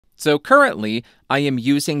So currently, I am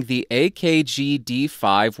using the AKG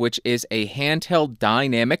D5, which is a handheld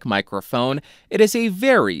dynamic microphone. It is a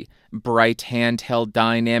very bright handheld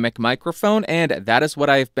dynamic microphone, and that is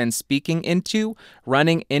what I've been speaking into,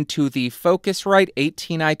 running into the Focusrite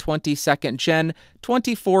 18i20 2nd Gen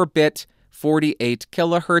 24-bit 48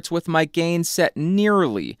 kilohertz with my gain set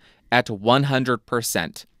nearly at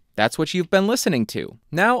 100%. That's what you've been listening to.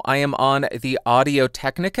 Now I am on the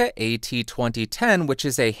Audio-Technica AT2010, which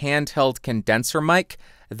is a handheld condenser mic.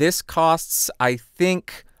 This costs, I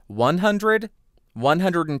think,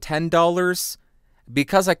 $110.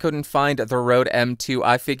 Because I couldn't find the Rode M2,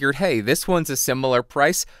 I figured, hey, this one's a similar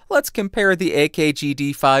price. Let's compare the AKG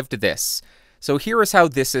D5 to this. So here is how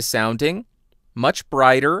this is sounding. Much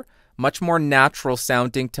brighter, much more natural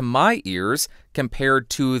sounding to my ears compared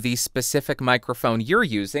to the specific microphone you're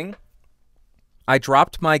using. I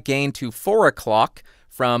dropped my gain to 4 o'clock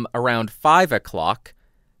from around 5 o'clock.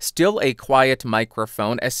 Still a quiet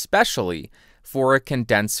microphone, especially for a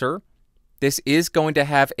condenser. This is going to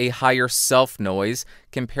have a higher self-noise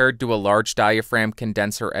compared to a large diaphragm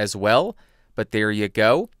condenser as well, but there you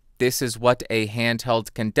go. This is what a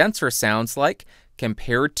handheld condenser sounds like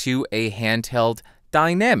compared to a handheld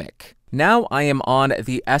dynamic. Now I am on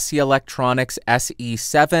the SE Electronics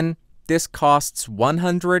SE7. This costs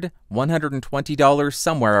 $120,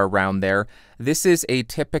 somewhere around there. This is a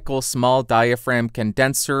typical small diaphragm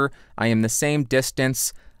condenser. I am the same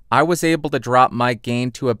distance. I was able to drop my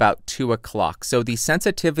gain to about 2 o'clock, so the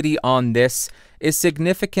sensitivity on this is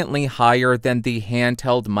significantly higher than the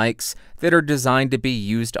handheld mics that are designed to be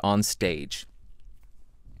used on stage.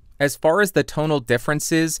 As far as the tonal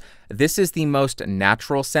differences, this is the most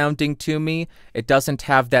natural sounding to me. It doesn't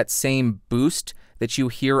have that same boost that you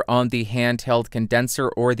hear on the handheld condenser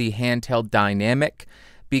or the handheld dynamic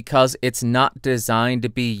because it's not designed to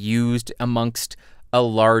be used amongst a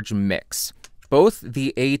large mix. Both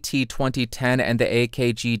the AT2010 and the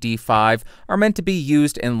AKG D5 are meant to be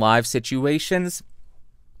used in live situations.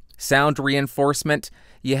 Sound reinforcement,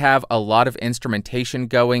 you have a lot of instrumentation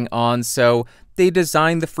going on, so they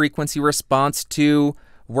designed the frequency response to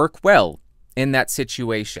work well in that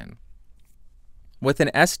situation. With an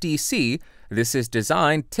SDC, this is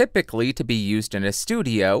designed typically to be used in a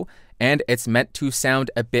studio, and it's meant to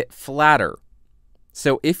sound a bit flatter.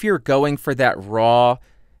 So if you're going for that raw,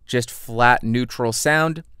 just flat neutral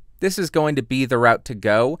sound, this is going to be the route to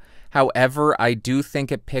go. However, I do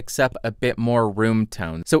think it picks up a bit more room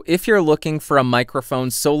tone. So if you're looking for a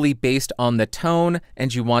microphone solely based on the tone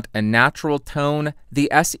and you want a natural tone, the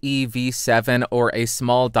SE-V7 or a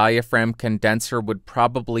small diaphragm condenser would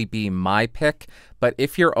probably be my pick. But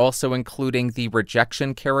if you're also including the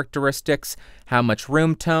rejection characteristics, how much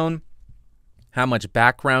room tone, how much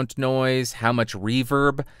background noise, how much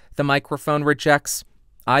reverb the microphone rejects,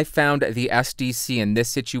 I found the SDC in this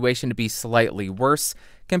situation to be slightly worse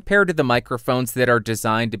compared to the microphones that are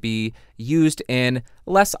designed to be used in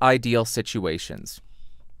less ideal situations.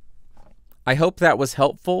 I hope that was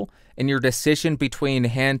helpful in your decision between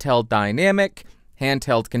handheld dynamic,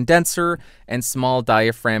 handheld condenser, and small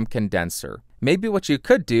diaphragm condenser. Maybe what you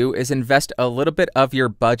could do is invest a little bit of your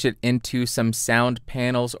budget into some sound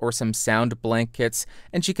panels or some sound blankets,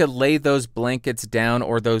 and you could lay those blankets down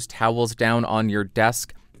or those towels down on your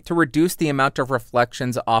desk to reduce the amount of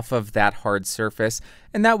reflections off of that hard surface,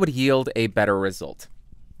 and that would yield a better result.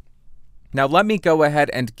 Now let me go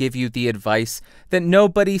ahead and give you the advice that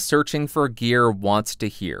nobody searching for gear wants to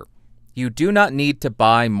hear. You do not need to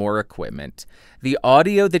buy more equipment. The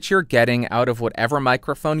audio that you're getting out of whatever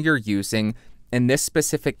microphone you're using, in this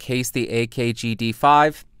specific case the AKG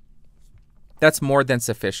D5, that's more than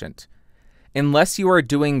sufficient. Unless you are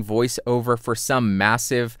doing voiceover for some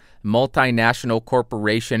massive multinational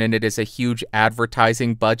corporation and it is a huge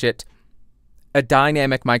advertising budget, a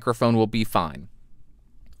dynamic microphone will be fine.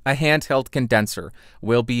 A handheld condenser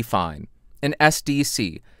will be fine. An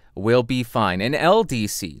SDC will be fine. An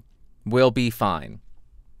LDC will be fine.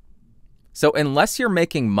 So unless you're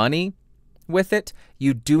making money with it,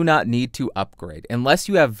 you do not need to upgrade. Unless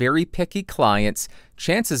you have very picky clients,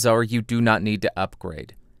 chances are you do not need to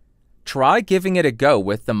upgrade. Try giving it a go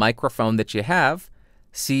with the microphone that you have.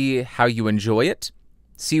 See how you enjoy it.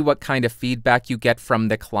 See what kind of feedback you get from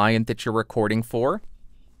the client that you're recording for.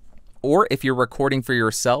 Or if you're recording for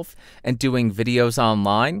yourself and doing videos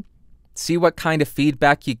online, see what kind of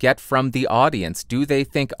feedback you get from the audience. Do they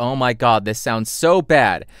think, oh my God, this sounds so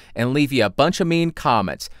bad, and leave you a bunch of mean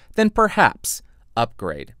comments? Then perhaps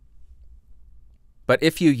upgrade. But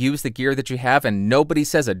if you use the gear that you have and nobody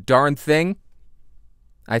says a darn thing,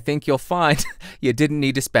 I think you'll find you didn't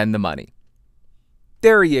need to spend the money.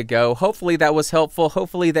 There you go. Hopefully that was helpful.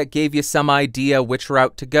 Hopefully that gave you some idea which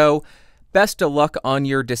route to go. Best of luck on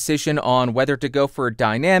your decision on whether to go for a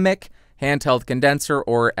dynamic, handheld condenser,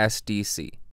 or SDC.